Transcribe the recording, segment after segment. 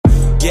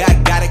Yeah,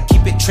 I gotta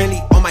keep it trendy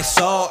on my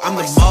soul. I'm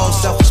the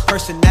most selfish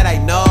person that I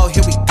know.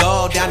 Here we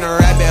go, down the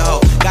rabbit hole.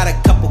 Got a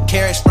couple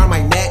carrots round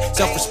my neck.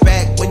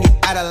 Self-respect, when you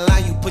out of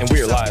line, you put. And we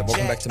are live.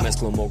 Welcome back to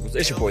Mescalone Moguls.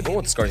 It's your boy, the one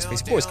with the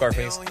Scarface, your boy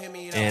Scarface.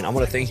 And I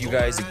want to thank you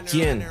guys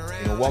again.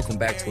 Welcome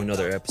back to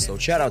another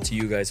episode. Shout out to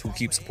you guys who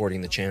keep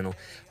supporting the channel.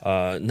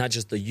 Not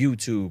just the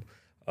YouTube,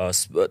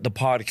 the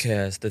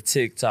podcast, the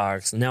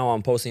TikToks. Now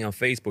I'm posting on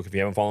Facebook. If you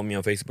haven't followed me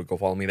on Facebook, go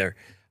follow me there.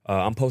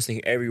 I'm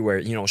posting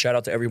everywhere. Shout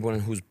out to everyone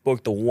who's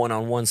booked the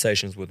one-on-one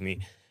sessions with me.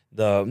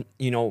 The,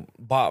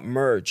 bought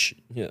merch.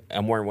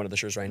 I'm wearing one of the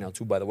shirts right now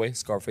too, by the way.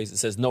 Scarface. It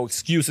says no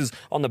excuses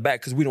on the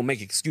back because we don't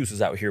make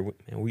excuses out here.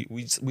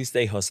 We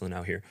stay hustling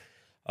out here.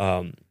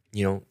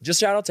 Just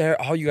shout out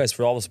to all you guys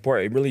for all the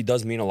support. It really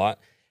does mean a lot.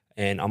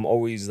 And I'm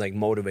always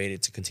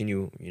motivated to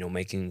continue,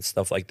 making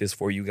stuff like this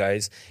for you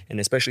guys. And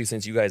especially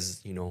since you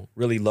guys,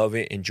 really love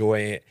it, enjoy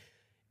it.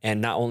 And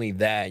not only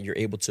that, you're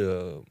able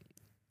to,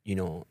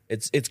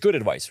 it's good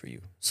advice for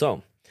you.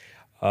 So,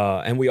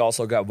 and we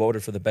also got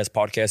voted for the best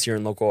podcast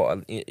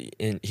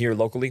here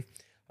locally.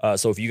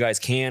 So if you guys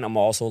can, I'm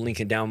also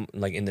linking down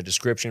in the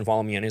description.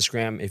 Follow me on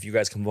Instagram. If you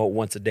guys can vote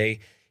once a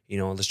day,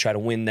 let's try to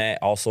win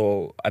that.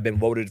 Also, I've been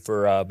voted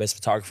for best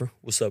photographer.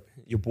 What's up,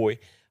 your boy?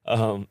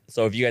 So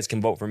if you guys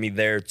can vote for me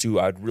there too,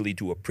 I'd really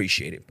do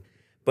appreciate it.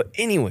 But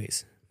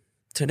anyways,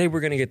 today we're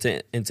going to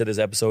get into this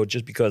episode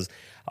just because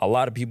a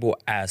lot of people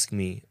ask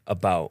me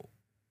about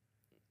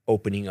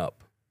opening up.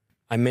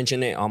 I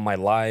mentioned it on my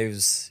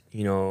lives,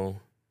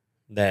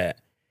 that,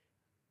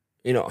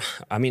 I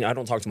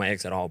don't talk to my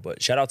ex at all,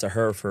 but shout out to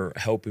her for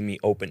helping me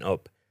open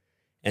up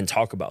and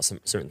talk about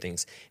some certain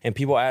things. And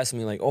people ask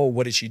me oh,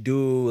 what did she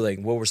do?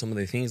 What were some of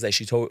the things that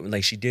she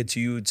she did to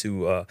you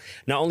to,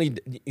 not only,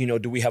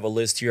 do we have a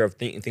list here of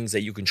things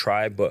that you can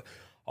try, but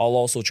I'll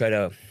also try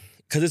to,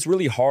 cause it's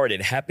really hard.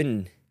 It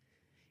happened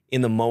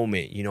in the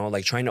moment,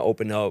 trying to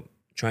open up,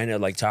 trying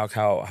to talk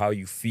how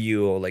you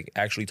feel,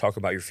 actually talk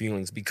about your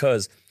feelings,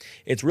 because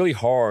it's really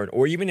hard.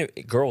 Or even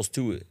if girls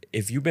too,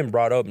 if you've been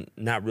brought up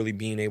not really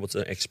being able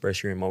to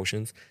express your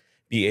emotions,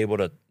 be able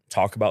to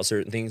talk about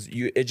certain things,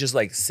 it just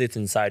sits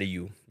inside of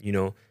you,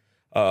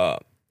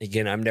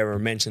 Again, I've never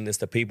mentioned this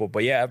to people,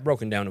 but yeah, I've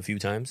broken down a few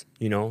times,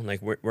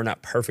 we're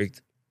not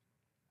perfect.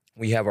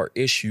 We have our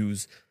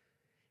issues,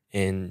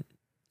 and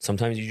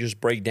sometimes you just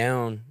break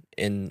down.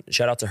 And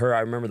shout out to her. I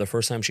remember the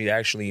first time she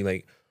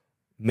actually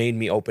made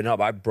me open up,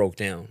 I broke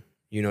down.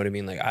 You know what I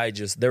mean?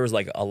 There was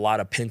a lot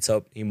of pent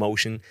up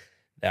emotion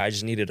that I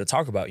just needed to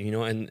talk about,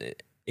 And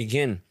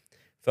again,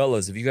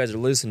 fellas, if you guys are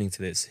listening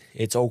to this,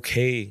 it's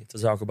okay to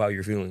talk about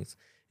your feelings.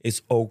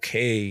 It's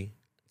okay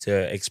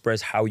to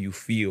express how you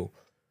feel.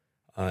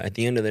 At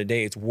the end of the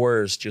day, it's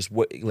worse just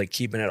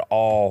keeping it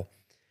all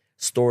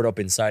stored up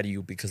inside of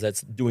you, because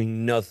that's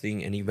doing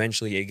nothing. And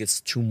eventually it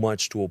gets too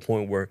much to a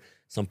point where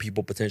some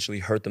people potentially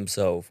hurt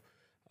themselves,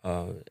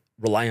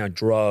 rely on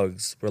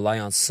drugs, rely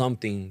on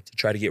something to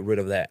try to get rid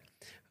of that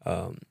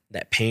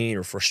pain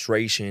or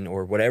frustration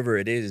or whatever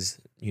it is.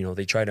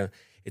 They try to.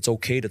 It's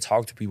okay to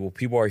talk to people.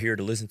 People are here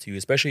to listen to you,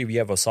 especially if you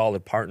have a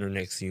solid partner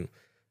next to you.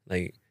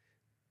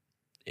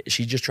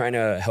 She's just trying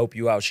to help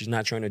you out. She's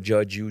not trying to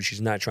judge you.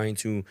 She's not trying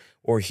to,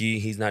 or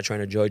he's not trying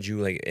to judge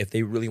you. If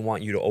they really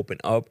want you to open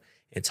up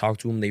and talk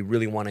to them, they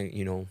really want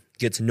to,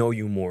 get to know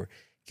you more,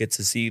 get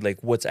to see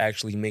what's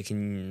actually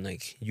making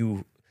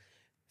you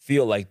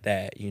feel like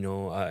that,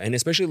 and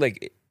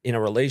especially in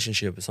a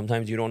relationship,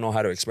 sometimes you don't know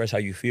how to express how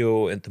you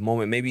feel at the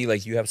moment. Maybe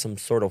you have some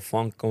sort of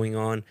funk going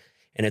on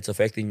and it's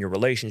affecting your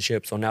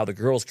relationship. So now the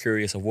girl's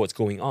curious of what's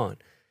going on.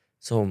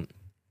 So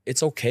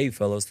it's okay,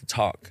 fellas, to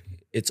talk.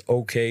 It's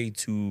okay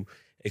to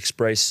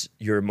express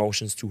your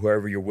emotions to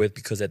whoever you're with,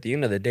 because at the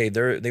end of the day,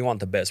 they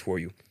want the best for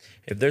you.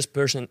 If this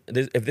person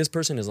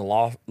is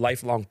a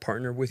lifelong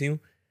partner with you,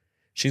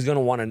 she's gonna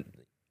want to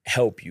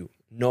help you,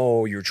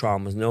 know your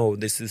traumas, know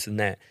this and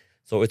that.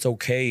 So it's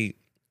okay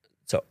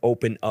to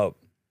open up,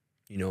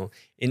 And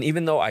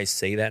even though I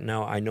say that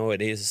now, I know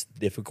it is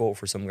difficult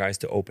for some guys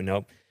to open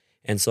up.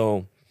 And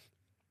so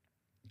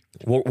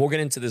we'll get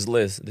into this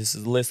list. This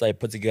is a list I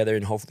put together,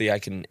 and hopefully I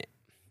can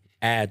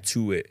add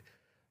to it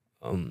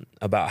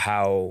about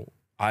how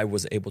I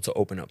was able to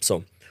open up.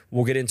 So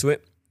we'll get into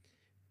it.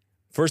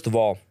 First of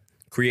all,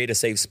 create a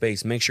safe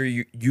space. Make sure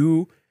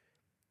you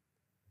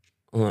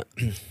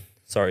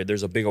sorry,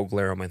 there's a big old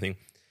glare on my thing.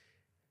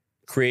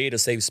 Create a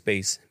safe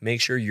space.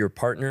 Make sure your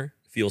partner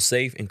feels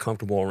safe and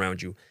comfortable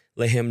around you.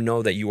 Let him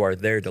know that you are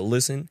there to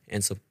listen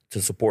and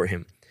to support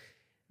him.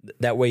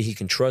 That way he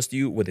can trust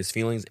you with his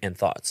feelings and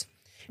thoughts.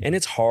 And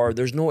it's hard.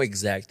 There's no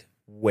exact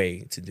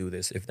way to do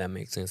this, if that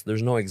makes sense.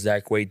 There's no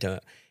exact way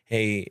to,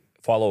 hey,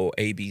 follow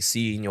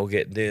ABC and you'll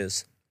get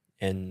this.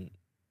 And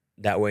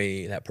that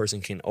way that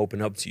person can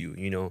open up to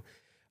you,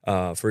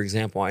 For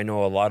example, I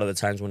know a lot of the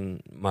times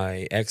when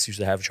my ex used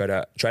to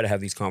try to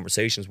have these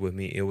conversations with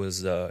me, it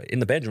was in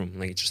the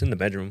bedroom, just in the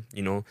bedroom,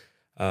 in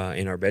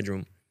our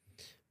bedroom.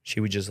 She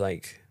would just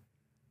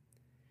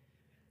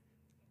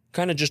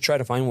kind of just try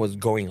to find what's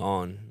going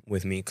on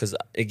with me. Because,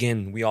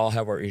 again, we all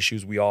have our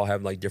issues. We all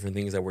have, different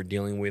things that we're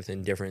dealing with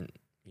in different,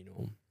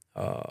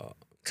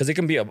 because it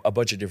can be a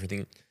bunch of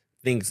different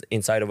things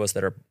inside of us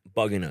that are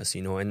bugging us,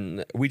 you know,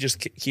 and we just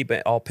keep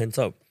it all pent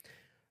up.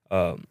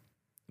 But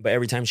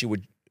every time she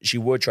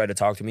would try to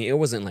talk to me, it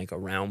wasn't like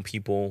around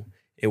people.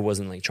 It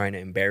wasn't like trying to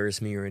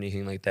embarrass me or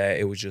anything like that.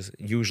 It was just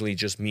usually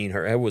just me and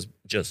her. It was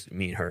just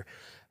me and her.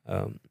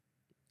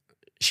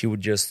 She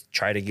would just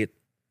try to get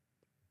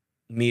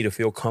me to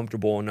feel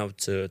comfortable enough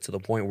to the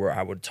point where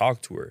I would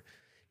talk to her,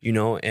 you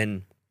know,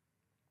 and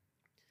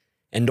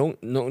don't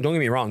get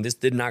me wrong, this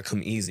did not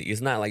come easy.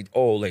 It's not like,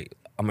 oh, like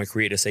I'm gonna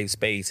create a safe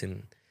space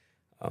and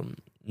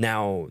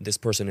now this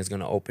person is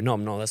gonna open up.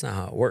 No, that's not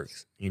how it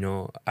works. You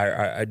know,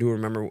 I do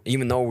remember,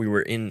 even though we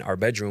were in our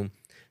bedroom,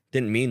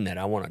 didn't mean that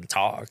I wanted to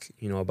talk,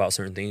 you know, about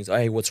certain things.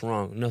 Hey, what's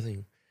wrong?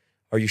 Nothing.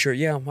 Are you sure?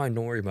 Yeah, I'm fine.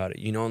 Don't worry about it.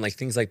 You know, and like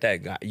things like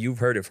that. You've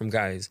heard it from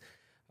guys.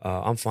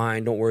 I'm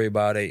fine. Don't worry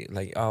about it.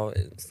 Like, oh,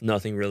 it's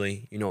nothing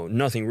really. You know,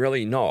 nothing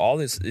really. No, all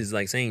this is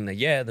like saying that,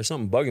 yeah, there's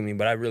something bugging me,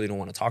 but I really don't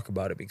want to talk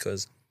about it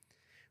because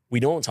we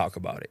don't talk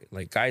about it.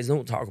 Like, guys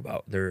don't talk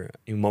about their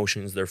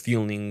emotions, their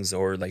feelings,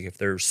 or like if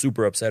they're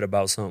super upset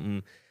about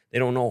something, they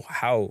don't know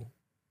how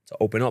to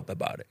open up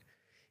about it,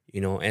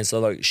 you know? And so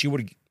like she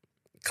would not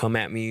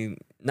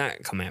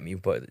come at me,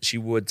 but she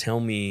would tell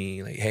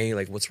me like, hey,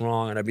 like what's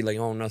wrong? And I'd be like,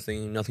 oh,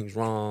 nothing's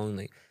wrong.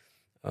 Like,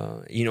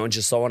 you know, and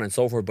just so on and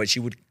so forth. But she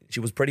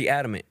was pretty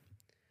adamant,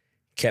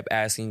 kept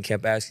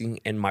asking.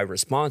 And my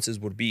responses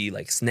would be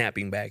like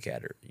snapping back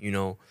at her, you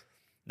know?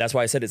 That's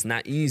why I said it's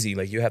not easy.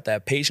 Like you have to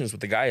have patience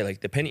with the guy.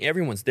 Like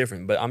everyone's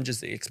different, but I'm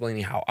just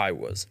explaining how I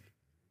was.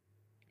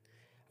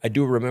 I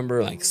do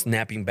remember like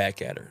snapping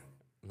back at her,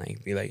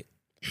 like be like,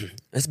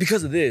 it's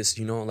because of this,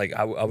 you know, like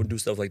I would do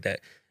stuff like that,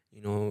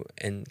 you know,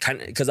 and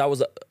kind of because I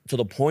was to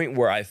the point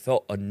where I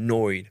felt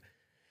annoyed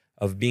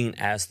of being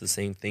asked the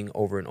same thing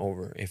over and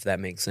over, if that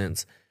makes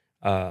sense.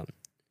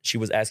 She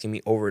was asking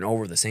me over and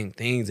over the same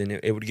things, and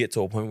it would get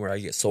to a point where I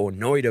get so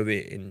annoyed of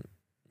it and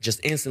just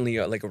instantly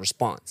like a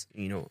response,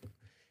 you know.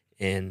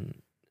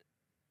 And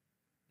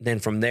then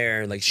from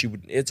there, like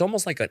it's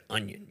almost like an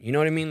onion. You know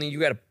what I mean? You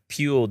got to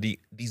peel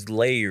these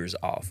layers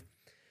off,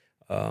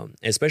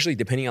 especially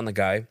depending on the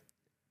guy.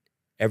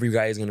 Every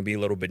guy is going to be a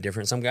little bit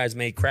different. Some guys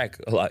may crack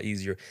a lot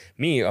easier.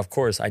 Me, of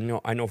course, I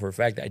know for a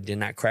fact that I did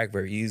not crack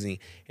very easy,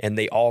 and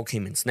they all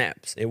came in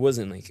snaps. It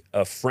wasn't like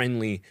a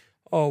friendly,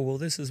 oh, well,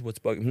 this is what's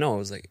bugging. No, it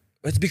was like,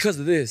 it's because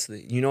of this,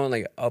 you know,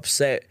 like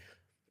upset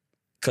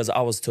because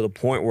I was to the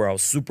point where I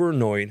was super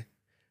annoyed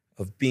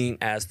of being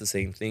asked the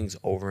same things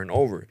over and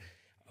over.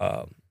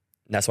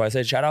 That's why I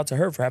said shout out to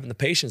her for having the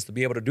patience to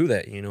be able to do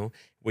that, you know,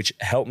 which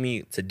helped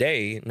me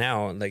today.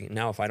 Now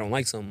if I don't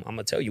like something, I'm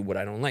going to tell you what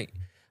I don't like.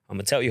 I'm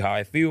going to tell you how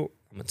I feel.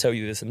 I'm going to tell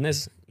you this and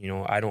this. You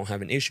know, I don't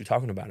have an issue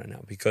talking about it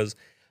now because,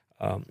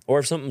 or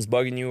if something's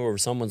bugging you or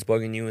if someone's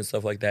bugging you and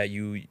stuff like that,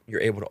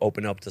 you're able to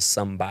open up to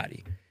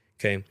somebody,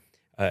 okay?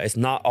 It's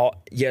not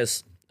all,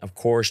 yes, of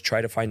course,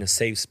 try to find a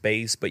safe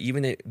space, but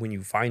even when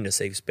you find a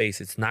safe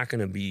space, it's not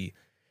going to be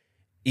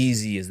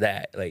easy as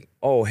that. Like,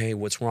 oh, hey,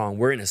 what's wrong?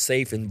 We're in a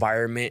safe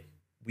environment.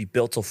 We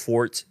built a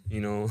fort,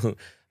 you know,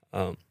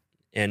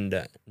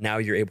 and now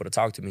you're able to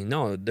talk to me.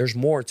 No, there's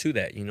more to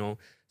that, you know.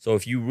 So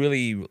if you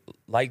really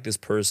like this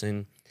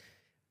person,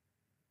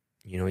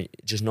 you know,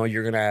 just know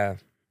you're gonna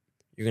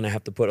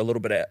have to put a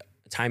little bit of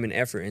time and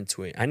effort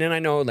into it. And then I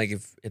know, like,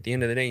 if at the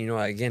end of the day, you know,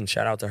 again,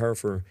 shout out to her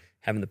for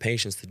having the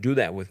patience to do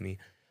that with me.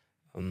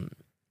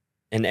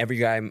 And every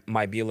guy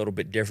might be a little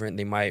bit different.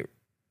 They might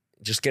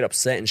just get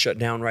upset and shut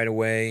down right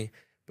away,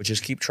 but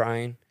just keep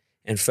trying.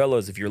 And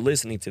fellas, if you're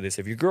listening to this,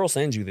 if your girl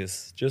sends you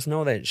this, just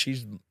know that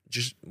she's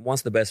just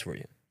wants the best for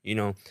you. You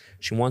know,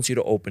 she wants you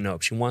to open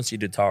up. She wants you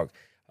to talk.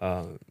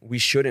 We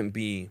shouldn't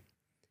get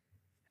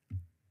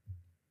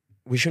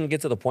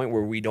to the point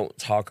where we don't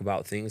talk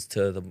about things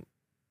to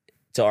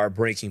our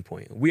breaking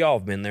point. We all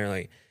have been there.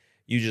 Like,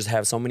 you just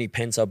have so many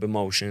pent up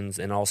emotions,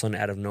 and all of a sudden,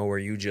 out of nowhere,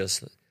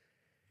 it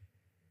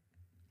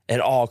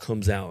all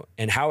comes out.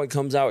 And how it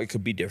comes out, it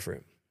could be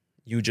different.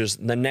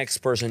 The next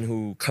person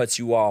who cuts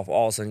you off,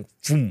 all of a sudden,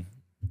 boom,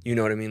 you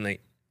know what I mean?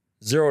 Like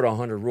 0 to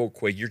 100 real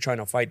quick. You're trying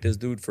to fight this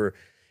dude for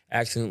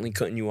accidentally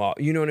cutting you off.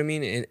 You know what I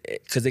mean? And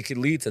because it could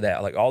lead to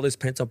that, like all this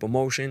pent up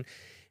emotion.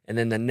 And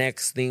then the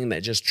next thing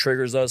that just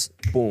triggers us,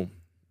 boom.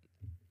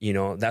 You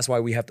know, that's why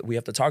we have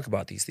to talk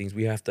about these things.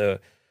 We have to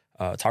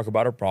talk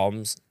about our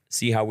problems,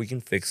 see how we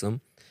can fix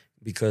them.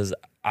 Because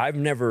I've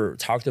never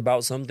talked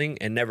about something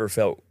and never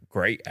felt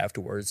great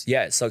afterwards.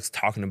 Yeah, it sucks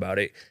talking about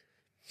it.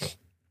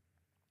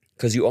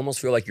 Because you almost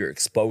feel like you're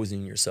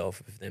exposing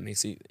yourself, if that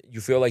makes it.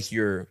 You feel like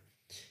you're,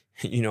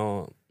 you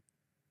know,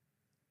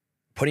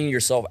 putting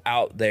yourself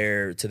out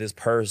there to this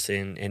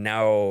person, and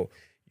now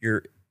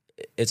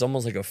it's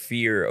almost like a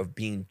fear of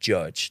being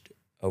judged,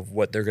 of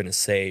what they're going to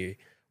say,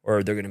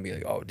 or they're going to be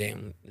like, oh,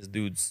 damn, this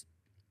dude's,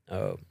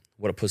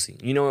 what a pussy,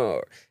 you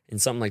know,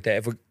 and something like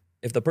that.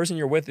 If the person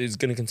you're with is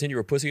going to continue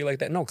a pussy like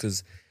that, no,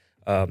 because,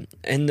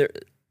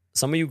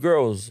 some of you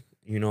girls,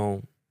 you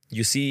know,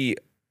 you see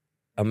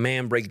a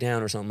man break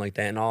down or something like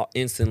that, and all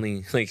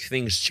instantly, like,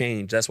 things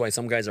change. That's why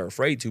some guys are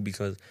afraid to,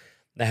 because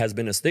that has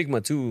been a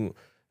stigma too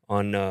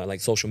on like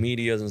social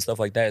medias and stuff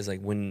like that is like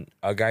when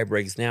a guy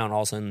breaks down,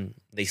 all of a sudden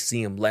they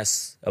see him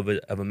less of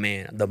a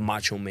man, the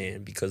macho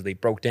man, because they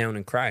broke down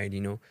and cried.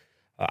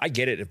 I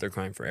get it if they're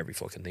crying for every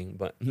fucking thing,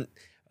 but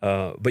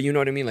you know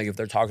what I mean. Like if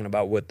they're talking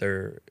about what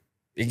they're,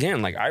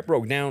 again, like I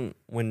broke down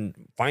when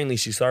finally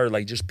she started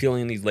like just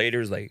peeling these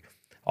layers. Like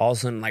all of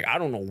a sudden, like I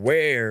don't know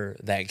where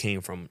that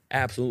came from.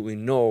 Absolutely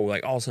no.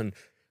 Like all of a sudden,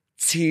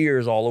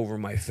 tears all over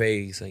my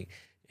face. Like.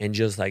 And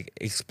just like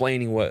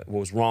explaining what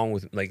was wrong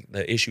with like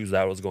the issues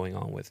that I was going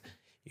on with,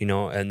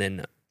 and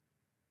then,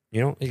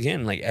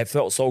 again, like I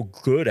felt so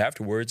good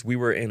afterwards. We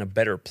were in a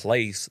better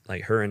place,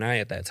 like her and I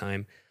at that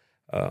time,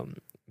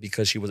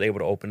 because she was able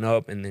to open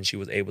up, and then she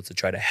was able to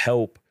try to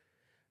help,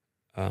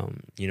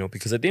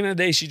 because at the end of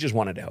the day, she just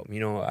wanted to help.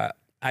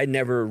 I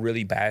never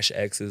really bash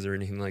exes or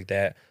anything like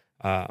that.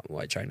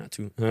 Well, I try not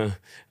to,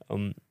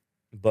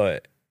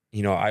 but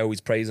I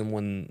always praise them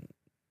when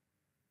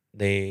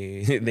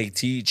they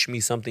teach me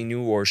something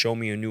new or show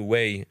me a new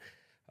way,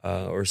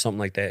 or something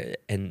like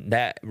that, and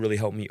that really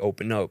helped me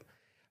open up.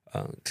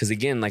 Because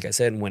again, like I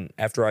said,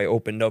 after I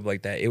opened up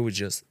like that, it was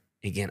just,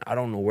 again, I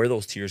don't know where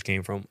those tears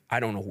came from.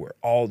 I don't know where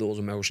all those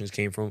emotions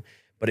came from.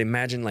 But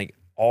imagine like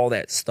all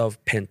that stuff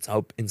pent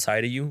up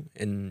inside of you,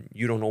 and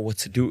you don't know what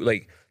to do.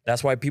 Like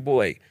that's why people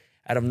like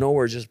out of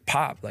nowhere just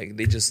pop. Like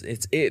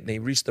they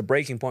reach the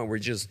breaking point where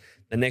just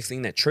the next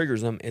thing that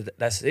triggers them is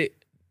that's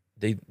it.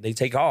 They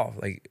take off.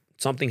 Like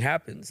something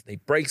happens, they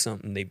break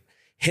something, they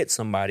hit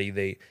somebody,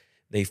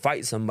 they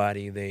fight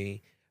somebody, they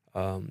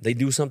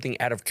do something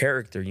out of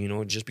character,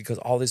 just because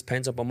all this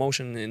pent up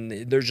emotion,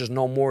 and there's just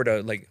no more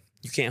to, like,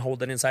 you can't hold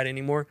that inside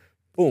anymore.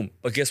 Boom.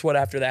 But guess what?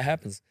 After that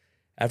happens,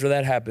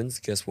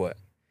 guess what?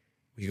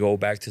 We go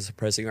back to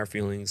suppressing our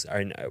feelings,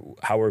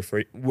 how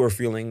we're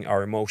feeling,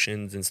 our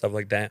emotions and stuff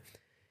like that.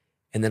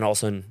 And then all of a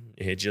sudden,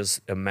 it's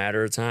just a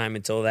matter of time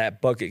until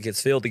that bucket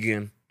gets filled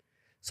again.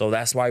 So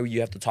that's why you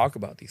have to talk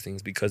about these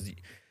things, because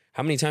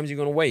how many times are you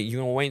going to wait?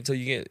 You're going to wait until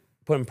you get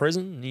put in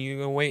prison? You're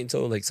going to wait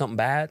until like something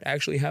bad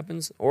actually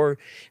happens? Or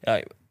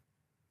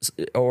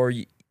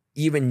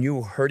even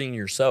you hurting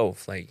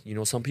yourself. Like,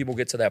 some people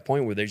get to that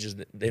point where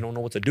they don't know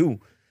what to do.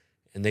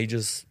 And they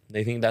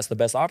think that's the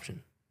best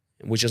option,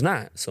 which is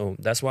not. So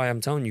that's why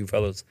I'm telling you,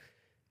 fellas,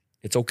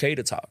 it's okay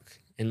to talk.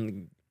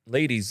 And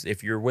ladies,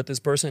 if you're with this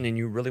person and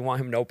you really want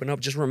him to open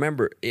up, just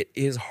remember, it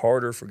is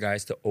harder for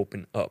guys to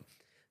open up.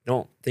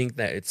 Don't think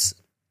that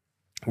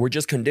we're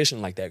just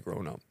conditioned like that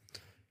growing up.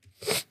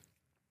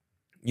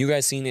 You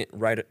guys seen it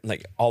right,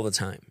 like all the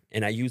time.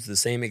 And I use the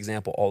same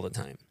example all the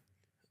time.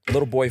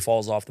 Little boy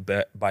falls off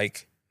the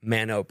bike,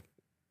 man up,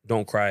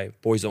 don't cry,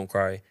 boys don't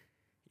cry,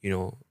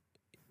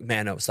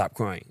 man up, stop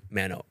crying,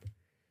 man up.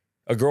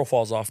 A girl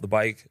falls off the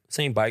bike,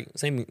 same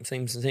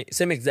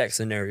exact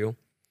scenario.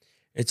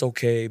 It's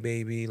okay,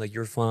 baby. Like,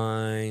 you're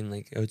fine.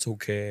 Like, it's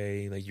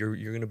okay. Like, you're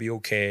gonna be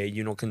okay.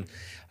 You can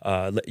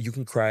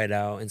cry it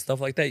out and stuff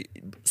like that.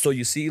 So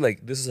you see,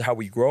 like, this is how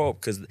we grow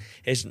up, because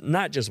it's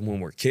not just when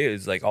we're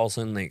kids. Like, all of a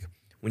sudden, like,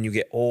 when you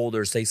get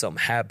older, say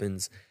something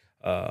happens,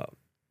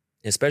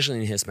 especially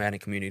in the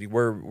Hispanic community,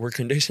 we're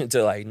conditioned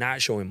to like not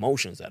show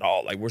emotions at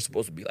all. Like, we're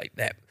supposed to be like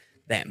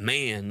that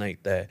man,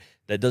 like that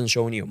doesn't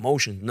show any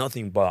emotions.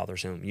 Nothing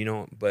bothers him,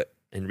 But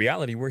in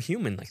reality, we're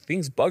human. Like,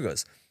 things bug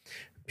us.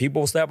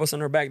 People stab us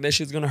in our back, that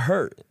shit's gonna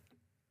hurt.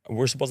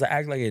 We're supposed to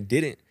act like it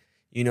didn't,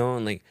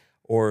 and like,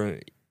 or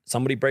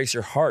somebody breaks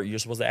your heart, you're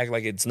supposed to act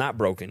like it's not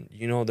broken.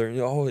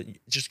 They're,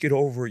 just get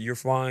over it, you're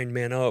fine,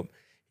 man up.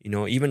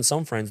 Even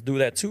some friends do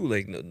that too.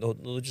 Like,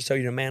 they'll just tell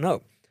you to man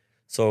up.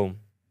 So,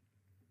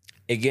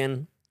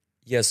 again,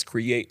 yes,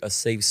 create a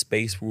safe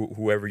space for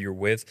whoever you're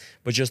with,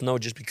 but just know,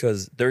 just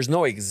because there's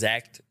no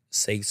exact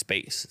safe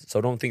space.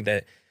 So don't think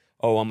that,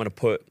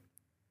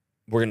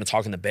 we're going to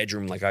talk in the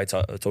bedroom like I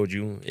told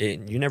you.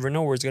 You never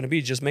know where it's going to be.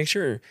 Just make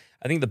sure.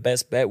 I think the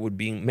best bet would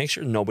be make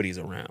sure nobody's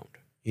around.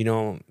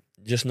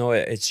 Just know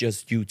it's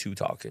just you two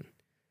talking.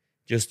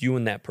 Just you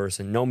and that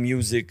person. No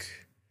music,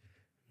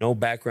 no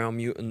background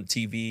mute on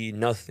TV,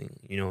 nothing.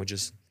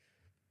 Just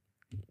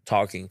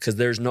talking. Because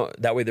there's no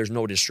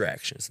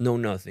distractions, no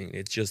nothing.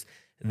 It's just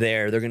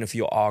there. They're going to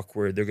feel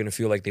awkward. They're going to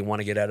feel like they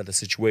want to get out of the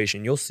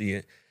situation. You'll see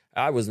it.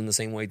 I was in the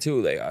same way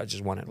too. Like, I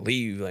just wanted to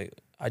leave. Like,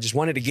 I just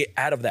wanted to get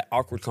out of that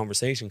awkward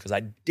conversation because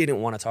I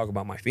didn't want to talk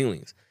about my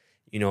feelings,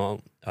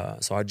 So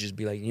I'd just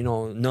be like,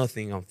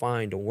 nothing, I'm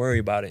fine, don't worry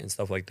about it and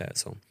stuff like that.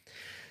 So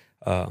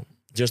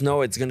just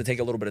know it's going to take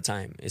a little bit of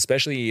time,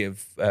 especially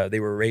if they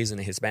were raised in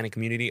a Hispanic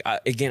community.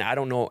 Again, I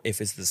don't know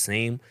if it's the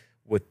same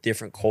with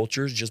different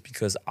cultures, just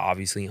because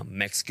obviously I'm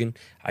Mexican.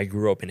 I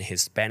grew up in a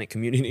Hispanic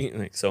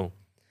community. So,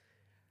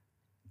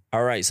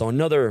 all right. So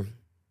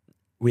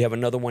we have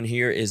another one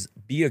here is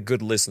be a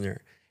good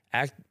listener.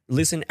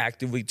 Listen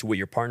actively to what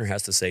your partner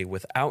has to say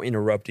without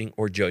interrupting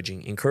or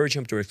judging. Encourage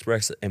him to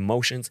express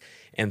emotions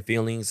and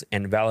feelings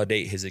and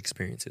validate his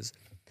experiences.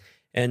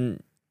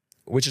 And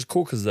which is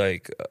cool because,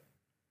 like,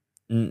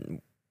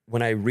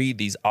 when I read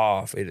these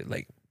off, it,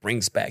 like,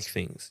 brings back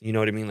things. You know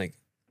what I mean? Like,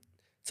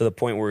 to the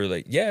point where,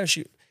 like, yeah,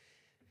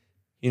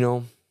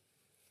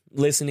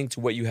 listening to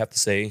what you have to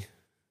say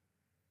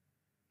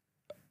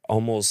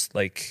almost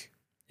like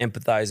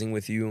empathizing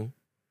with you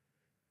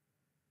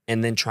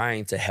and then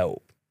trying to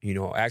help,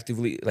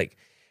 actively, like,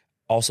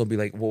 also be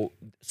like, well,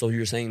 so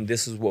you're saying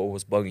this is what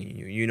was bugging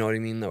you, you know what I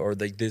mean? Or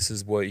like, this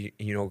is what,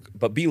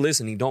 but be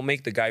listening. Don't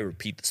make the guy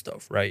repeat the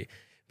stuff, right?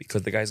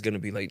 Because the guy's going to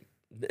be like,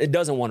 it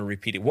doesn't want to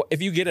repeat it.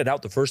 If you get it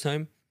out the first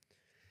time,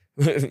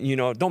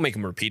 don't make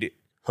him repeat it.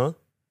 Huh?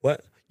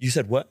 What? You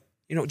said what?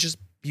 Just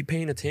be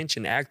paying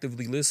attention,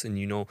 actively listen,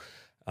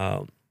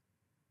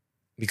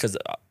 because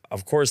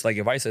of course, like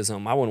if I said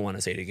something, I wouldn't want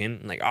to say it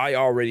again. Like I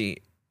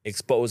already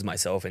exposed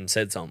myself and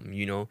said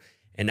something,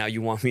 and now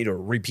you want me to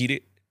repeat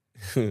it.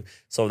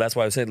 So that's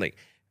why I said, like,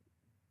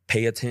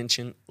 pay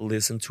attention,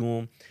 listen to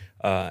him.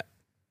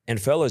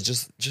 And fellas,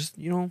 just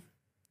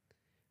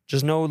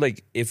know,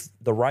 like, if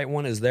the right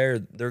one is there,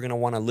 they're going to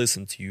want to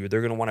listen to you.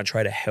 They're going to want to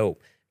try to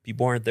help.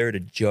 People aren't there to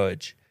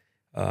judge.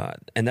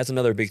 And that's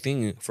another big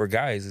thing for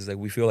guys is like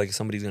we feel like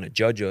somebody's going to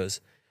judge us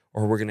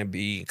or we're going to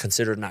be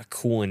considered not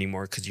cool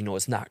anymore because,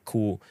 it's not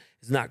cool.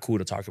 It's not cool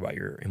to talk about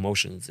your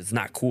emotions. It's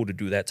not cool to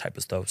do that type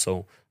of stuff.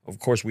 So, of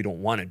course, we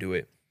don't want to do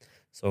it.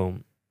 So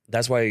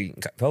that's why,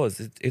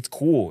 fellas, it's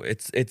cool.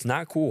 It's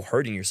not cool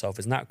hurting yourself.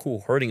 It's not cool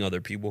hurting other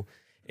people.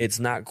 It's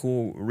not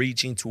cool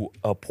reaching to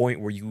a point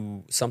where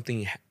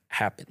something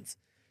happens.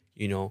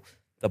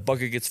 The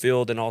bucket gets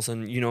filled and all of a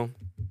sudden,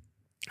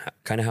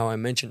 kind of how I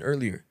mentioned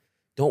earlier,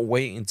 don't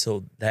wait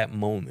until that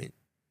moment,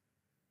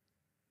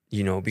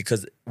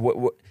 because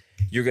what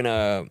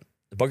the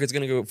bucket's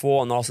going to go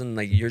full and all of a sudden,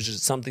 like, you're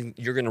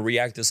going to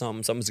react to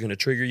something's going to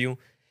trigger you.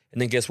 And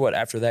then guess what?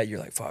 After that, you're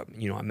like, fuck,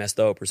 I messed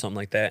up or something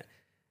like that.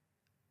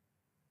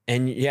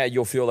 And yeah,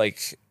 you'll feel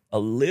like a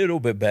little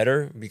bit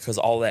better because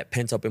all that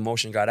pent up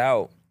emotion got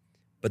out.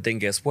 But then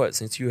guess what?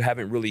 Since you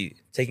haven't really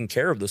taken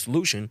care of the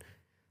solution,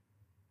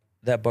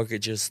 that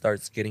bucket just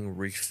starts getting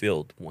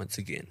refilled once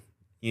again,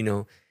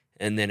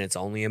 and then it's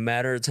only a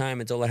matter of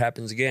time until it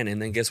happens again.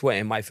 And then guess what?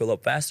 It might fill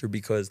up faster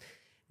because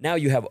now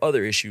you have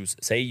other issues.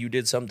 Say you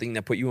did something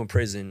that put you in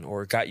prison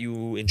or got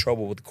you in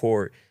trouble with the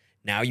court.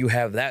 Now you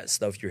have that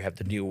stuff you have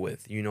to deal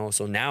with,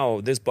 So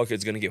now this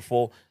bucket's going to get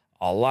full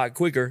a lot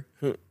quicker.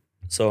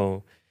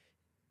 So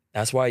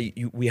that's why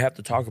we have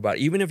to talk about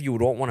it. Even if you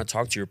don't want to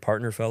talk to your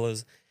partner,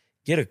 fellas,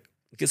 get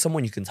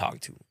someone you can talk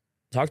to.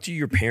 Talk to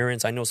your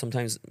parents. I know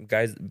sometimes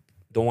guys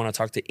don't want to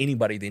talk to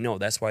anybody they know.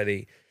 That's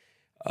why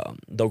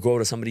they'll go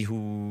to somebody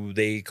who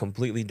they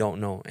completely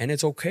don't know. And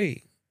it's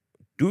okay.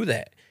 Do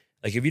that.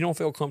 Like if you don't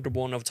feel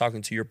comfortable enough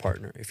talking to your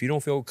partner, if you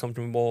don't feel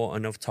comfortable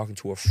enough talking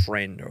to a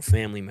friend or a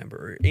family member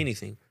or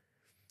anything,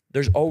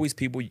 there's always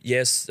people.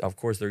 Yes, of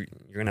course, you're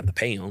going to have to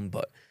pay them,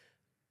 but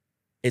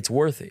it's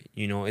worth it.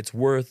 It's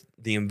worth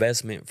the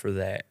investment for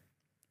that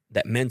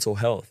mental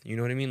health. You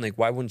know what I mean? Like,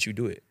 why wouldn't you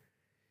do it?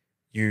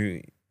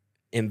 You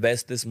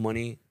invest this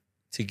money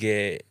to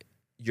get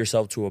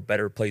yourself to a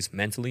better place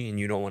mentally and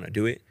you don't want to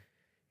do it.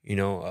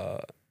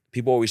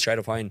 People always try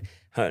to find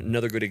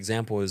another good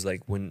example is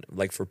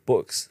like for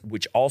books,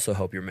 which also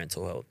help your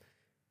mental health.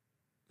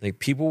 Like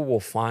people will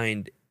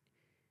find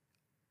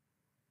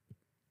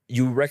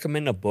you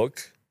recommend a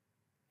book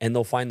and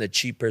they'll find the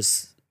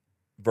cheapest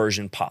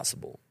version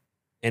possible.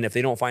 And if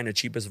they don't find the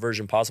cheapest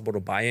version possible to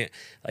buy it,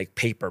 like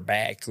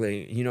paperback,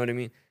 you know what I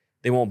mean?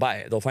 They won't buy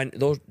it.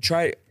 They'll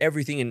try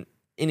everything and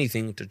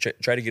anything to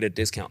try to get a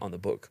discount on the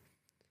book.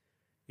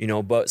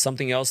 But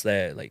something else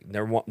that like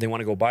they want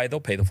to go buy, they'll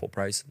pay the full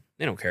price.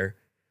 They don't care.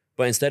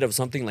 But instead of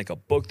something like a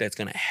book that's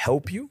going to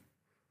help you,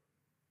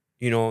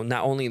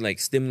 not only like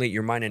stimulate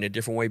your mind in a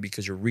different way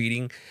because you're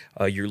reading,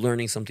 you're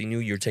learning something new,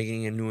 you're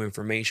taking in new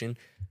information.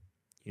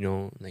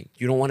 Like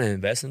you don't want to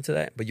invest into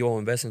that, but you'll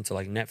invest into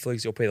like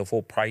Netflix. You'll pay the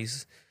full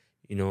price.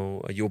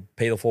 You'll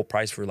pay the full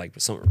price for like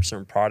some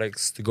certain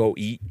products to go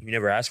eat. You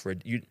never ask for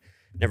it. You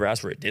never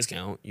ask for a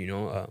discount.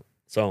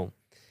 So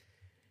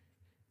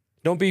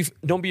don't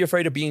be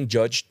afraid of being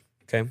judged.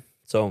 Okay.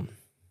 So,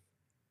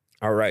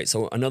 all right.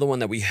 So another one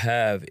that we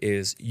have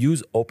is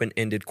use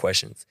open-ended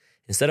questions.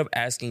 Instead of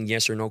asking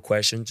yes or no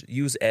questions,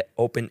 use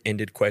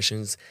open-ended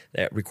questions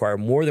that require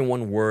more than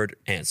one word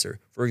answer.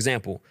 For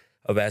example,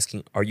 of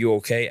asking, are you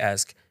okay?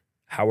 Ask,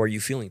 how are you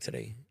feeling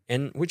today?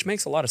 And which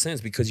makes a lot of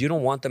sense because you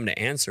don't want them to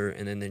answer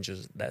and then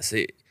just, that's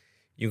it.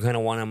 You kind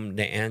of want them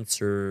to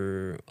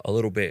answer a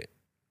little bit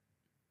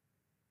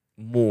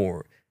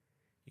more,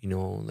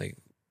 like,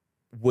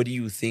 what do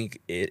you think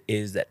it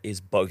is that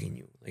is bugging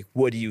you? Like,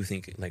 what do you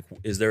think? Like,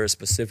 is there a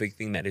specific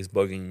thing that is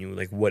bugging you?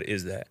 Like, what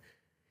is that?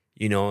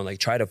 Like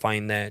try to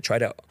find that, try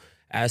to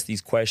ask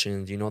these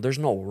questions. There's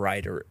no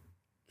right or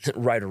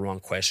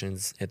wrong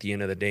questions at the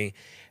end of the day.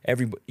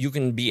 You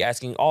can be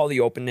asking all the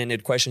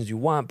open-ended questions you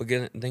want, but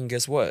then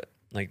guess what?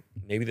 Like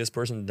maybe this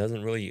person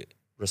doesn't really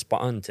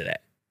respond to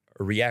that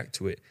or react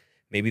to it.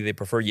 Maybe they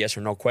prefer yes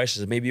or no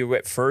questions. Maybe you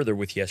went further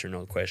with yes or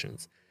no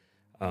questions.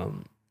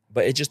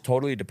 But it just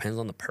totally depends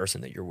on the person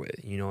that you're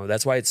with.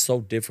 That's why it's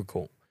so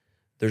difficult.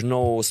 There's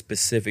no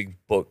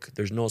specific book.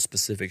 There's no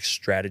specific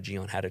strategy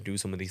on how to do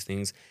some of these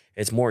things.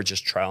 It's more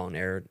just trial and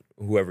error,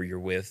 whoever you're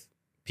with.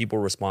 People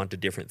respond to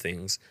different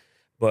things.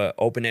 But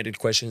open-ended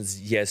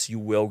questions, yes, you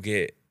will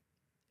get.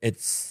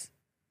 It's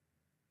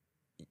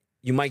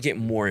you might get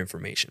more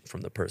information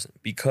from the person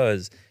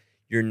because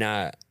you're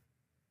not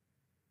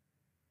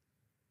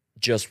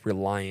just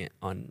reliant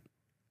on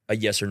a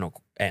yes or no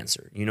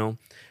answer, you know?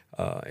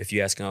 If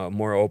you ask a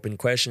more open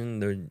question,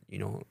 there, you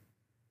know,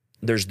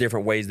 there's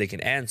different ways they can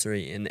answer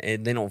it,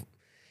 and they don't,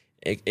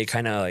 it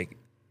kind of like,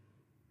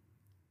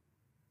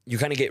 you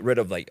kind of get rid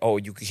of like, oh,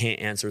 you can't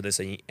answer this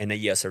in a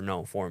yes or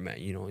no format.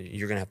 You know,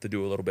 you're going to have to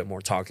do a little bit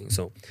more talking.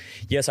 So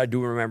yes, I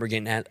do remember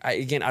getting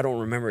I don't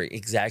remember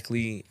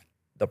exactly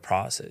the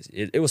process.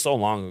 It was so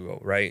long ago,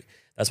 right?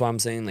 That's why I'm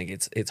saying like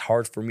it's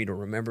hard for me to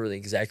remember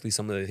exactly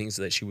some of the things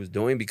that she was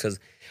doing because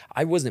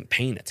I wasn't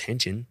paying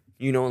attention,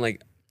 you know,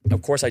 like,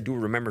 of course I do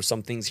remember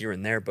some things here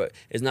and there, but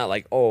it's not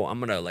like, oh, I'm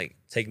going to like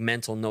take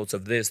mental notes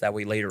of this. That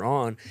way later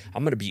on,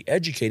 I'm going to be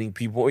educating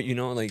people, you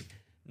know, like,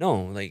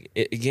 no, like,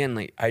 again,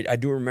 like, I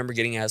do remember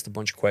getting asked a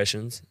bunch of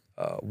questions.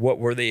 What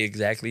were they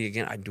exactly?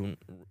 Again, I do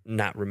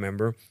not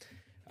remember.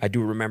 I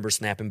do remember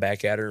snapping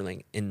back at her,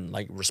 like, in,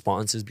 like,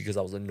 responses because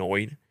I was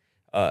annoyed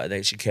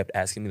that she kept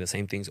asking me the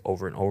same things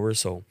over and over.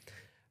 So,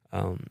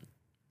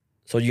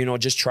 you know,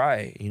 just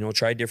try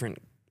different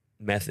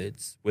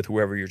methods with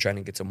whoever you're trying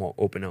to get to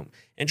open up.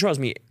 And trust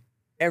me,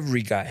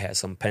 every guy has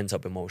some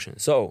pent-up emotion.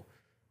 So,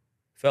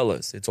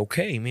 fellas, it's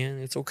okay, man.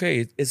 It's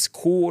okay. It's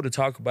cool to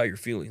talk about your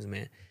feelings,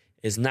 man.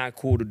 It's not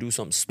cool to do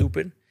something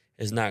stupid.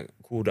 It's not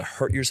cool to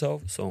hurt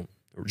yourself. So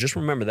just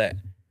remember that.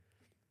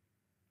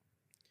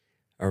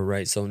 All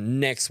right. So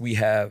next we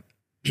have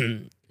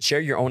share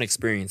your own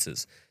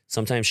experiences.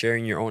 Sometimes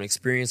sharing your own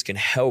experience can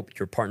help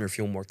your partner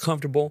feel more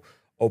comfortable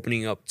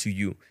opening up to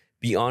you.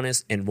 Be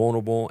honest and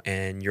vulnerable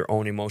and your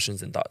own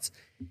emotions and thoughts.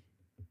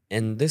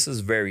 And this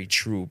is very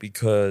true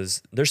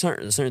because there's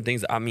certain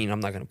things that, I mean, I'm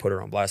not going to put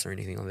her on blast or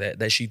anything like that,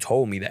 that she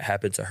told me that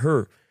happened to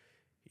her,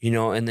 you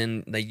know, and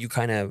then like you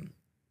can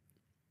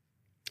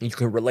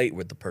relate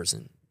with the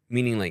person,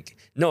 meaning like,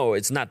 no,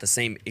 it's not the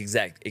same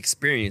exact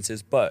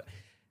experiences, but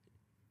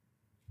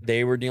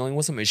they were dealing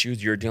with some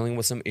issues. You're dealing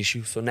with some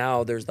issues. So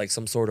now there's like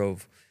some sort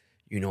of,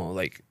 you know,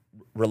 like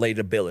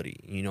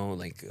relatability, you know,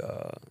 like,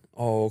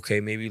 oh,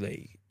 okay, maybe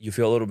like you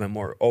feel a little bit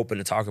more open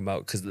to talk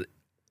about because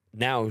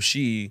now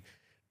she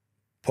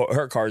put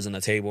her cards on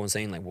the table and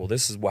saying like, well,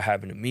 this is what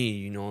happened to me,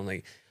 you know,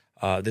 like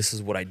this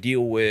is what I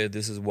deal with.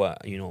 This is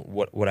what, you know,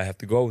 what I have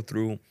to go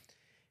through.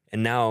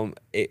 And now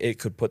it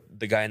could put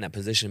the guy in that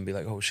position and be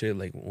like, oh, shit,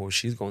 like, well,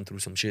 she's going through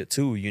some shit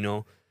too, you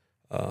know?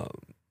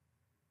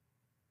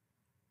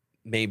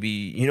 Maybe,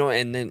 you know,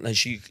 and then like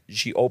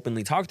she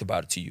openly talked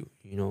about it to you,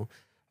 you know?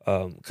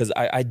 Because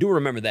I do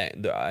remember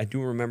that. I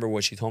do remember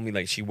what she told me,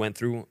 like, she went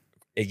through.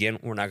 Again,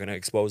 we're not going to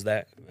expose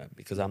that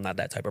because I'm not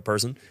that type of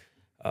person.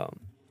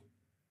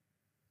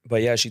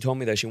 But, yeah, she told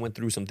me that she went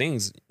through some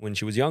things when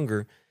she was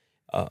younger.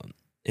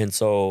 And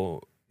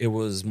so it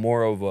was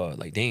more of a,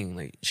 like, dang,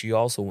 like, she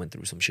also went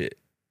through some shit.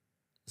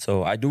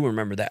 So I do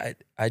remember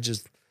that. I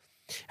just,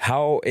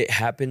 how it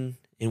happened,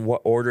 in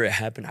what order it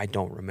happened, I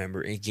don't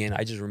remember. Again,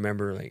 I just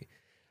remember, like,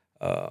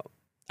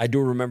 I do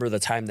remember the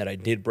time that I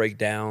did break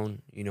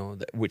down, you know,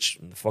 which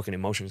the fucking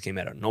emotions came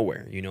out of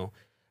nowhere, you know.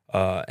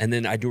 And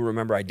then I do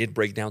remember I did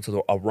break down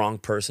to a wrong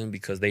person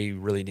because they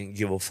really didn't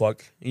give a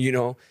fuck, you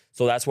know.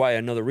 So that's why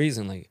another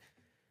reason, like,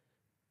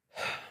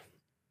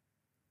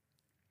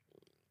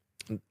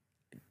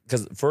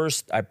 because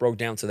first I broke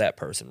down to that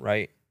person,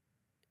 right?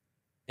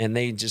 And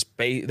they just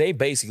they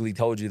basically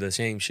told you the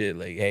same shit,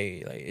 like,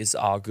 hey, like, it's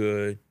all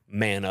good,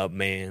 man up,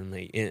 man,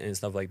 like, and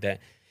stuff like that.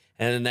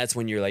 And then that's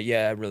when you're like,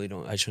 yeah,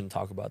 I shouldn't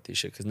talk about this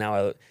shit because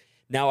now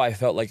I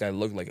felt like I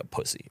looked like a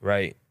pussy,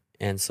 right?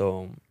 And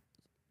so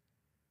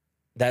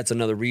that's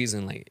another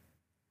reason, like,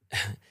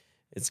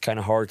 it's kind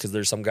of hard because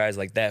there's some guys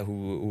like that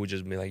who would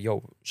just be like,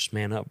 yo, just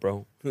man up,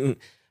 bro.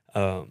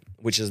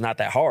 Which is not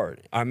that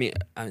hard. I mean,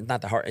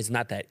 not that hard. It's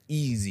not that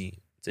easy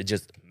to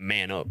just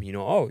man up, you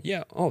know. Oh,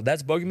 yeah. Oh,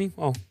 that's bugging me.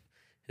 Oh,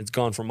 it's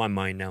gone from my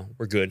mind now.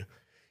 We're good.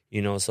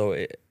 You know,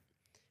 so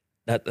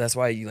that's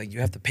why you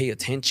have to pay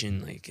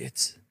attention. Like,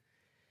 it's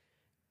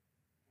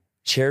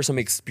share some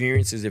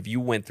experiences if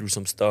you went through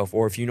some stuff,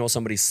 or if you know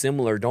somebody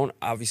similar, don't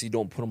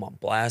put them on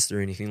blast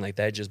or anything like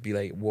that. Just be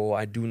like, well,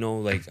 I do know,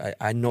 like,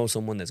 I know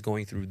someone that's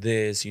going through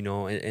this, you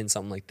know, and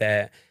something like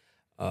that.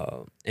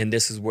 And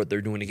this is what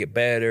they're doing to get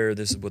better.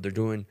 This is what they're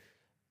doing.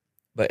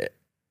 But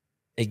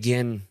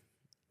again,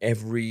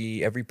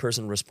 every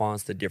person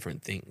responds to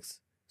different things.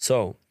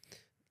 So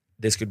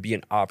this could be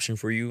an option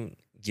for you.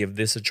 Give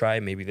this a try.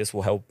 Maybe this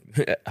will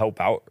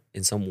help out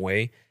in some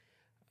way.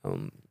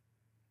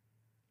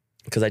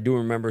 Because I do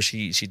remember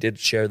she did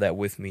share that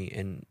with me,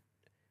 and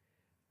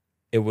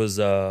it was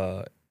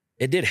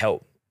it did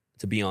help,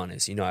 to be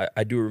honest. You know,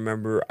 I do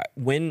remember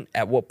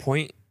at what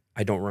point,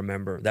 I don't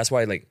remember. That's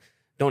why, like,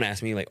 don't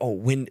ask me like, oh,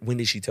 when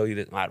did she tell you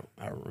this? I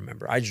don't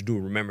remember. I just do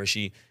remember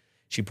she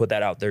put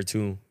that out there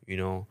too, you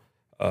know,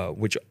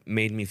 which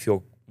made me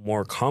feel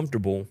more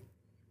comfortable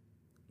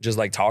just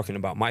like talking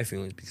about my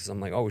feelings, because I'm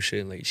like, oh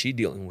shit, like, she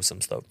dealing with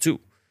some stuff too.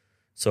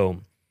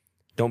 So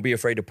don't be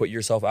afraid to put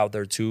yourself out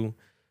there too.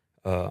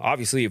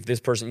 Obviously, if this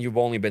person, you've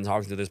only been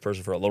talking to this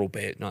person for a little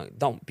bit,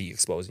 don't be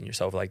exposing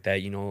yourself like that,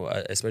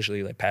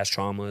 especially like past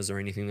traumas or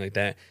anything like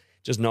that.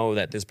 Just know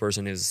that this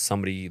person is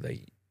somebody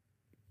like,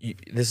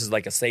 this is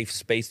like a safe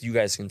space you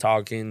guys can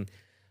talk in,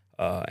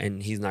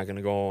 and he's not going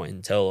to go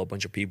and tell a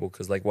bunch of people,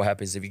 because like what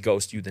happens if he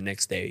ghosts you the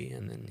next day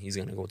and then he's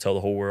going to go tell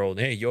the whole world,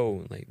 hey,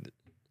 yo, like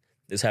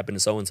this happened to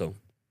so-and-so.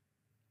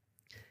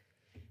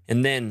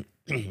 And then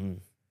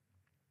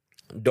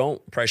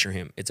don't pressure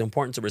him. It's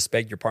important to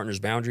respect your partner's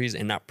boundaries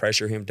and not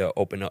pressure him to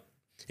opening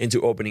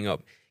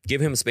up. Give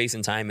him space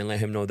and time and let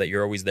him know that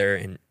you're always there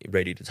and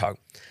ready to talk.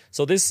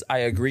 So this, I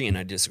agree and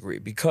I disagree,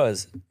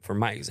 because for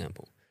my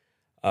example,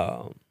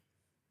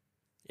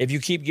 if you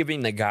keep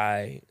giving the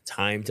guy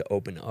time to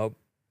open up,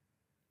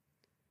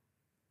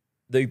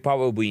 they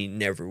probably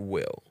never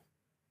will.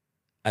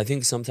 I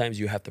think sometimes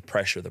you have to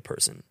pressure the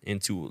person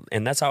into,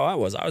 and that's how I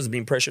was. I was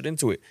being pressured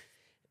into it.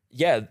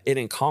 Yeah, it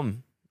didn't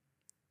come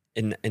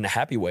in a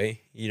happy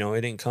way.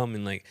 It didn't come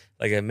in like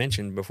I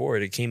mentioned before,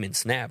 it came in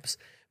snaps.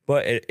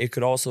 But it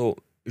could also,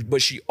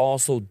 but she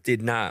also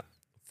did not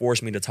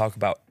force me to talk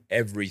about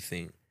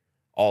everything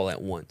all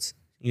at once.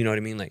 You know what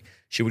I mean? Like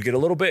she would get a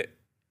little bit,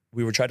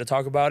 we would try to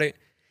talk about it,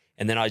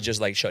 and then I'd just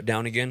like shut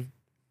down again,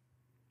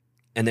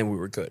 and then we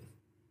were good.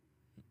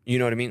 You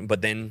know what I mean?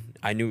 But then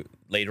I knew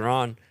later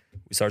on,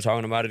 we started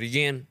talking about it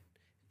again.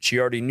 She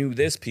already knew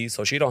this piece,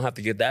 so she don't have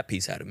to get that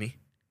piece out of me.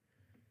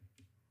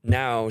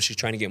 Now she's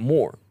trying to get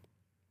more.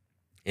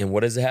 And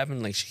what does it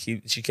happen? Like she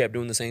kept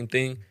doing the same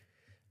thing.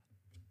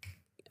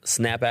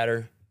 Snap at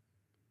her.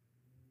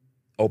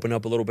 Open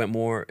up a little bit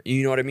more.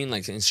 You know what I mean?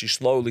 Like, and she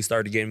slowly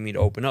started getting me to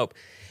open up.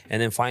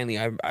 And then finally,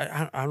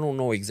 I don't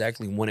know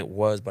exactly when it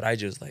was, but I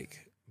just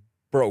like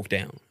broke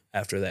down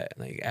after that.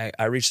 Like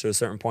I reached to a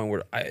certain point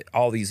where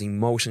all these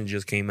emotions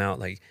just came out.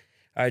 Like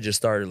I just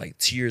started like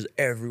tears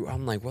everywhere.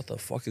 I'm like, what the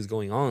fuck is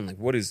going on? Like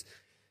what is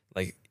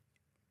like,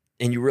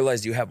 and you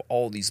realize you have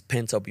all these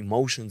pent up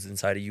emotions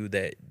inside of you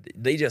that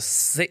they just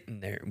sit in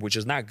there, which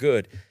is not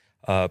good,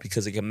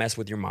 because it can mess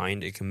with your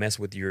mind. It can mess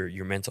with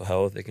your mental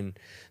health. It can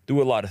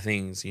do a lot of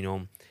things,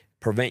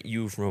 prevent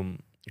you from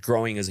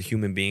growing as a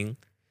human being.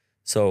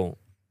 So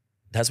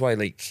that's why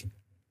like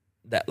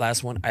that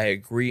last one, I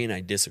agree and I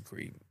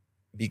disagree,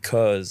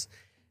 because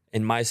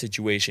in my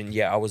situation,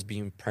 yeah, I was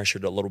being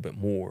pressured a little bit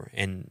more,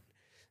 and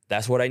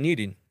that's what I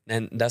needed.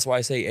 And that's why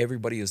I say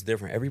everybody is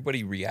different.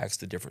 Everybody reacts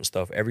to different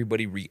stuff.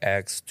 Everybody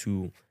reacts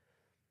to,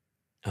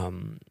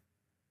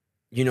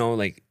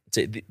 like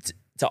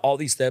to all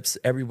these steps.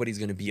 Everybody's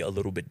going to be a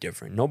little bit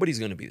different. Nobody's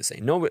going to be the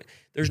same.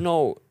 There's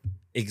no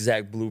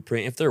exact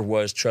blueprint. If there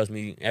was, trust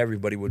me,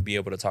 everybody would be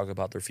able to talk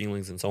about their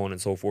feelings and so on and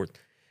so forth.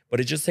 But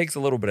it just takes a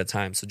little bit of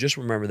time. So just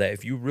remember that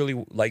if you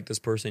really like this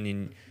person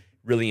and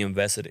really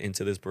invested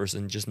into this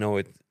person, just know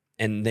it,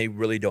 and they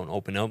really don't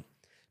open up,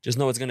 just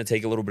know it's going to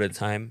take a little bit of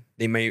time.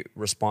 They may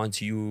respond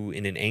to you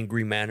in an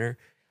angry manner,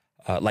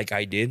 like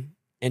I did.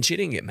 And she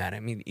didn't get mad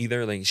at me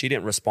either. Like she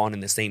didn't respond in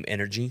the same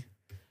energy,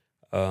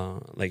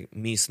 like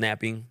me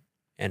snapping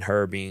and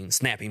her being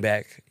snapping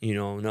back.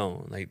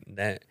 No, like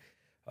that.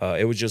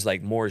 It was just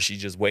like more. She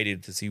just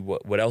waited to see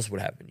what else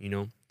would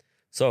happen.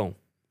 So,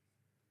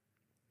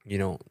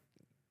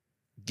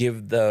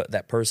 give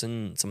that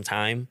person some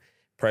time.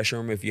 Pressure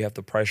him if you have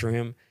to pressure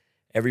him.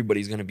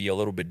 Everybody's going to be a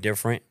little bit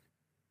different.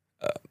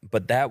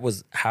 But that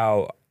was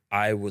how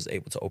I was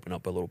able to open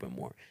up a little bit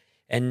more.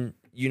 And,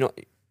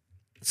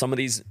 some of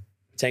these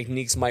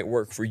techniques might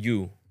work for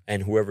you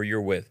and whoever you're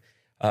with.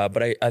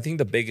 But I think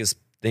the biggest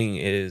thing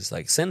is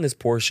like send this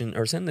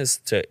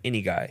to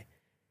any guy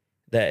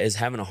that is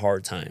having a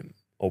hard time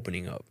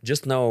opening up.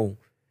 Just know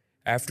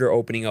after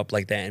opening up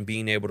like that and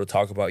being able to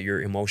talk about your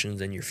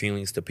emotions and your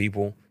feelings to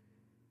people,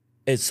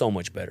 it's so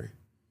much better.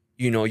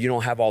 You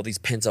don't have all these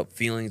pent up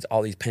feelings,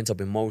 all these pent up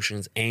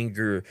emotions,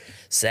 anger,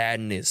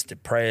 sadness,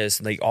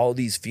 depressed, like all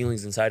these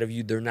feelings inside of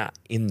you. They're not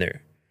in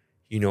there,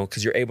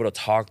 because you're able to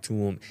talk to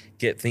them,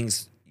 get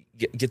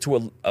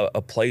to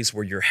a place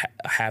where you're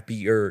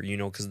happier,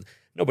 because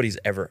nobody's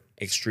ever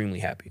extremely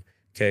happy.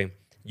 Okay.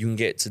 You can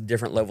get to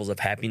different levels of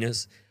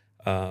happiness,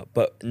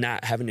 but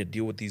not having to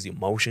deal with these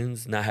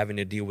emotions, not having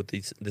to deal with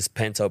this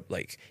pent up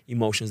like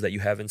emotions that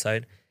you have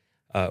inside,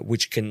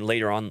 which can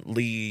later on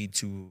lead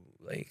to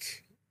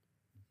like,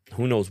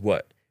 who knows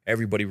what.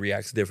 Everybody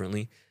reacts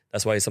differently.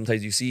 That's why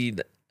sometimes you see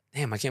that,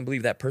 damn, I can't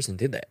believe that person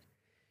did that.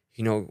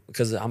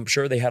 Because I'm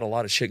sure they had a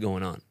lot of shit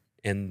going on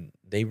and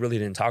they really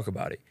didn't talk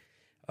about it.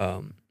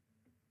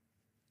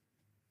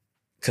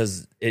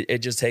 Because it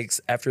just takes,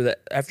 after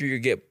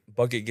your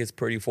bucket gets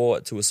pretty full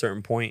to a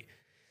certain point,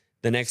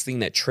 the next thing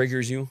that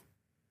triggers you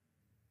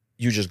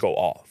just go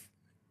off.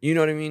 You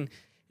know what I mean?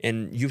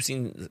 And you've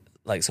seen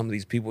like some of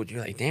these people,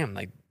 you're like, damn,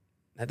 like,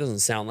 that doesn't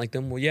sound like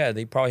them. Well, yeah,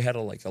 they probably had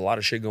a lot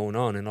of shit going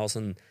on, and all of a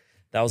sudden,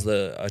 that was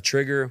a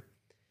trigger.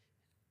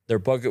 Their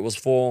bucket was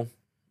full,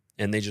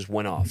 and they just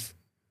went off.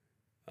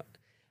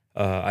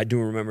 I do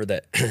remember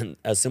that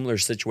a similar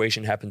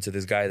situation happened to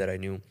this guy that I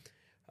knew.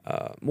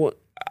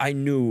 I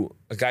knew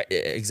a guy,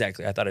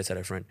 exactly. I thought I said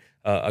a friend.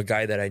 A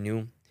guy that I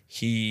knew.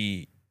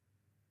 He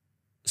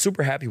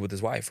super happy with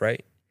his wife,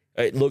 right?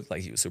 It looked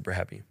like he was super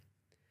happy.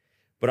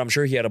 But I'm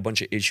sure he had a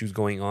bunch of issues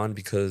going on,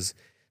 because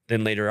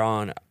then later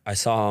on, I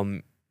saw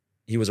him,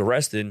 he was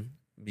arrested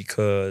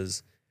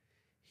because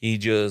he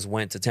just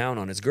went to town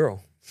on his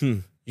girl.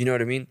 You know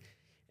what I mean?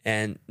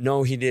 And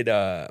no, he did,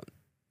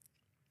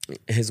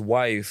 his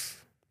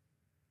wife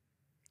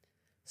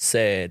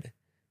said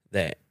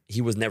that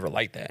he was never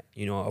like that.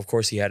 You know, of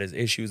course he had his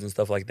issues and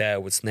stuff like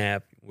that, would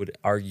snap, would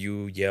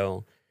argue,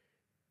 yell,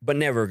 but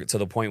never to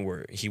the point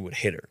where he would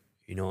hit her,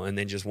 you know. And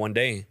then just one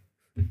day,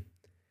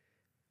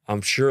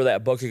 I'm sure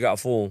that bucket got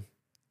full,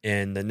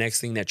 and the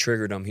next thing that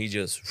triggered him, he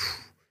just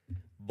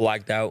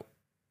blacked out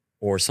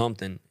or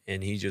something,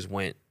 and he just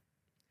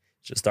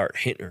start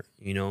hitting her,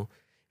 you know.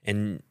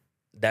 And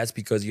that's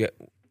because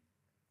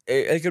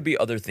it could be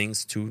other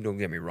things too, don't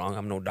get me wrong,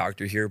 I'm no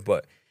doctor here,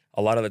 but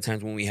a lot of the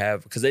times when we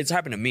have, because it's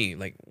happened to me,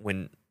 like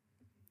when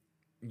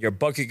your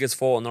bucket gets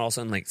full and then all of a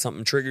sudden like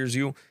something triggers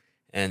you,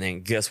 and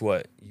then guess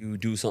what? You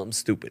do something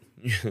stupid.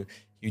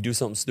 You do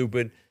something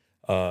stupid.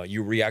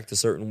 You react a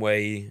certain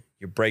way.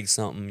 You break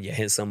something. You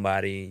hit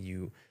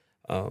somebody.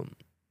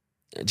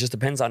 It just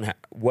depends on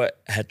what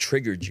had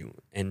triggered you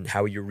and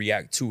how you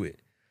react to it.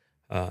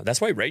 That's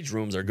why rage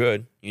rooms are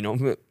good. You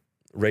know,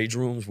 rage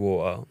rooms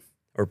will,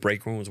 or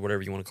break rooms,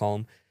 whatever you want to call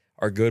them,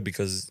 are good,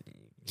 because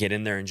get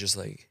in there and just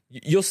like,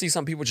 you'll see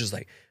some people just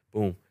like,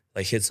 boom,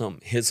 like hit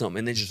something,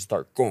 and then just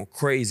start going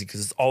crazy because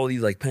it's all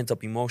these like pent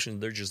up emotions.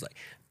 They're just like,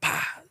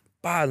 bah,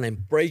 bah, and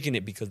then breaking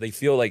it because they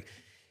feel like,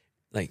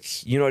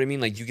 you know what I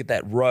mean? Like you get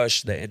that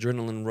rush, that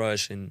adrenaline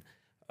rush. And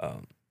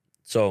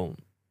so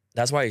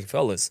that's why,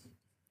 fellas,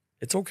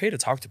 it's okay to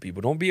talk to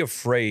people. Don't be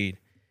afraid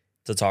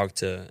to talk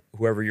to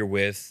whoever you're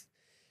with,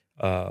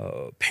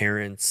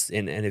 parents.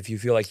 And if you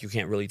feel like you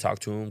can't really talk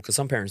to them, because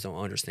some parents don't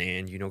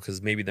understand, you know,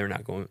 because maybe they're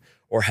not going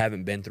or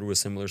haven't been through a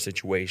similar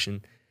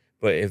situation.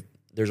 But if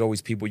there's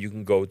always people you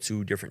can go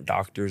to, different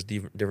doctors,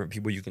 different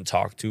people you can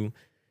talk to.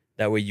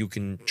 That way you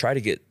can try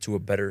to get to a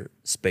better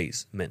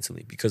space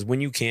mentally. Because when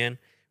you can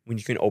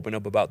open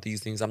up about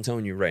these things, I'm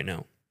telling you right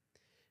now,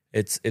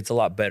 it's a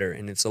lot better,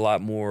 and it's a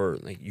lot more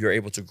like you're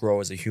able to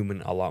grow as a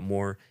human a lot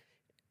more,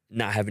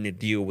 not having to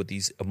deal with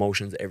these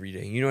emotions every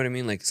day. You know what I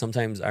mean? Like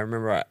sometimes I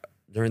remember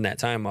during that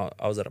time I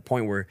was at a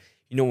point where,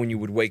 you know, when you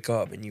would wake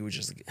up and you would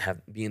just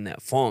be in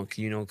that funk,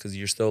 you know, because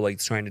you're still like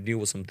trying to deal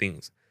with some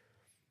things.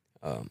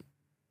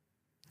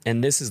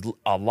 And this is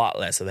a lot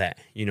less of that,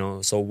 you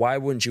know. So why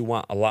wouldn't you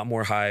want a lot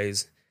more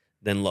highs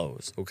than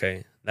lows?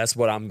 Okay, that's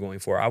what I'm going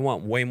for. I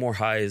want way more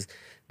highs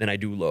than I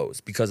do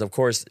lows, because of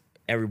course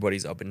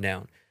everybody's up and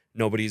down.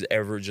 Nobody's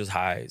ever just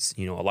highs.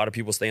 You know, a lot of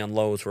people stay on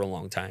lows for a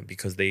long time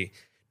because they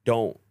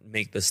don't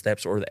make the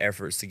steps or the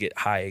efforts to get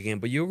high again.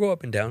 But you'll go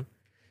up and down.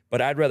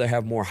 But I'd rather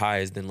have more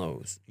highs than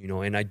lows, you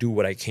know. And I do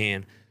what I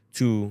can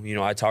to, you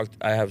know, I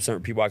have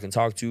certain people I can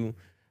talk to.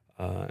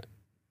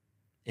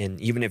 And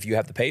even if you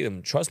have to pay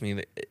them, trust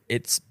me,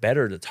 it's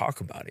better to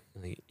talk about it.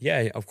 Like,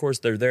 yeah, of course,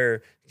 they're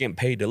there getting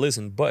paid to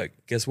listen. But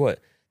guess what?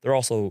 They're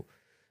also,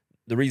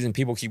 the reason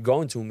people keep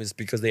going to them is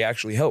because they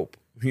actually help,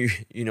 you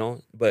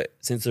know. But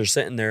since they're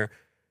sitting there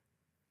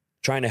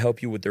trying to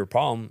help you with their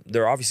problem,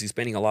 they're obviously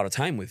spending a lot of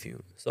time with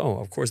you. So,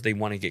 of course, they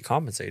want to get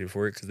compensated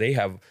for it because they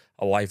have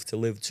a life to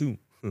live too.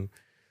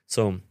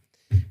 So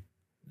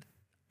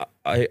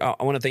I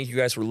want to thank you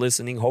guys for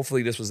listening.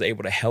 Hopefully this was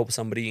able to help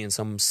somebody in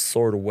some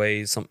sort of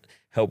way,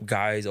 help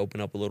guys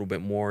open up a little bit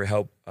more,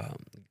 help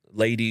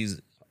ladies,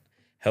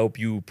 help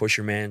you push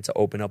your man to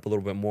open up a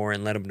little bit more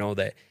and let him know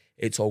that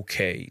it's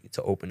okay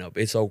to open up.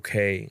 It's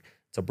okay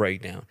to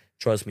break down.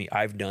 Trust me,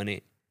 I've done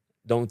it.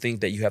 Don't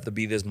think that you have to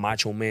be this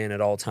macho man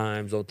at all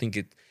times. Don't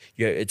think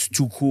it's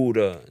too cool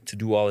to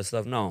do all this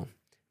stuff. No,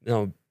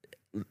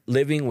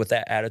 living with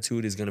that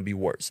attitude is going to be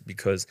worse,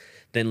 because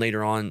then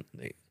later on,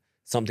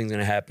 something's going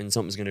to happen.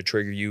 Something's going to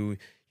trigger you.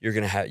 You're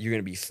going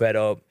to be fed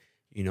up,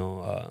 you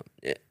know,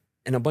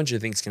 and a bunch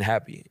of things can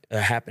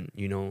happen,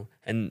 you know.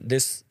 And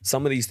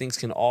some of these things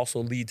can also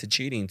lead to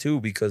cheating too,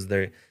 because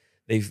they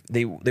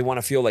want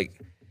to feel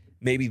like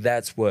maybe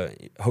that's what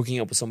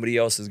hooking up with somebody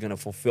else is going to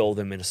fulfill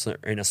them in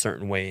a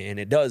certain way, and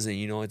it doesn't.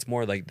 You know, it's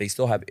more like they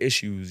still have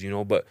issues, you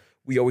know. But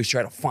we always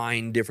try to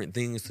find different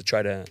things to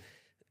try to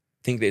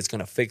think that it's going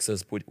to fix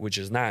us, which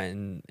is not.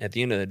 And at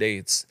the end of the day,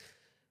 it's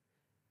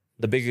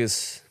the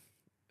biggest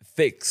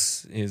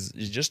fix is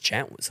just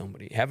chat with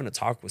somebody, having a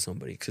talk with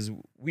somebody, because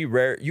you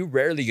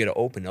rarely get to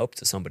open up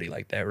to somebody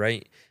like that,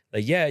 right?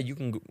 Like, yeah, you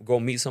can go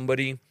meet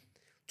somebody,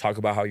 talk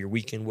about how your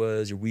weekend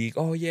was, your week.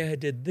 Oh yeah, I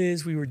did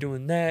this, we were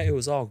doing that, it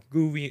was all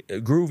groovy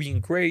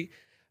and great.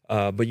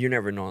 But you're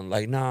never knowing,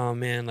 like, nah,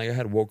 man, like I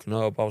had woken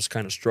up, I was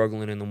kind of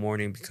struggling in the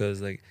morning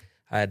because like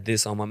I had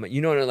this on my mind. You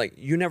know, like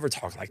you never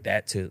talk like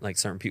that to like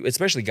certain people,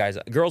 especially guys.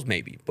 Girls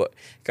maybe, but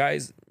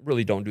guys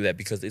really don't do that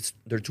because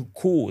they're too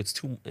cool.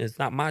 It's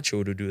not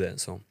macho to do that.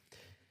 So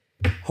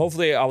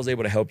hopefully I was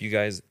able to help you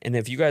guys. And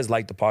if you guys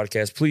like the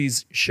podcast,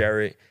 please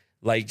share it,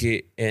 like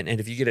it, and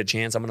if you get a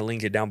chance, I'm gonna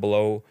link it down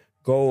below.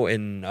 Go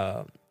and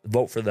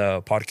vote for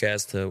the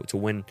podcast to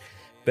win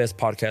best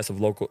podcast of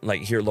local,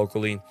 like here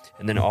locally,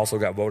 and then it also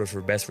got voted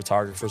for best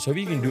photographer. So if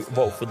you can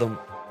vote for them,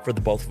 for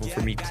the both of them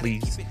for me,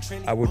 please,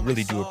 I would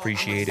really do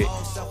appreciate it.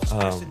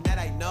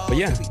 But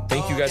yeah,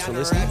 thank you guys for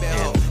listening,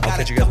 and I'll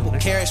catch you guys on the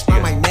next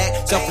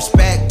one.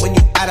 Self-respect when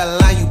you out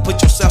of line, you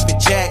put yourself in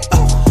check.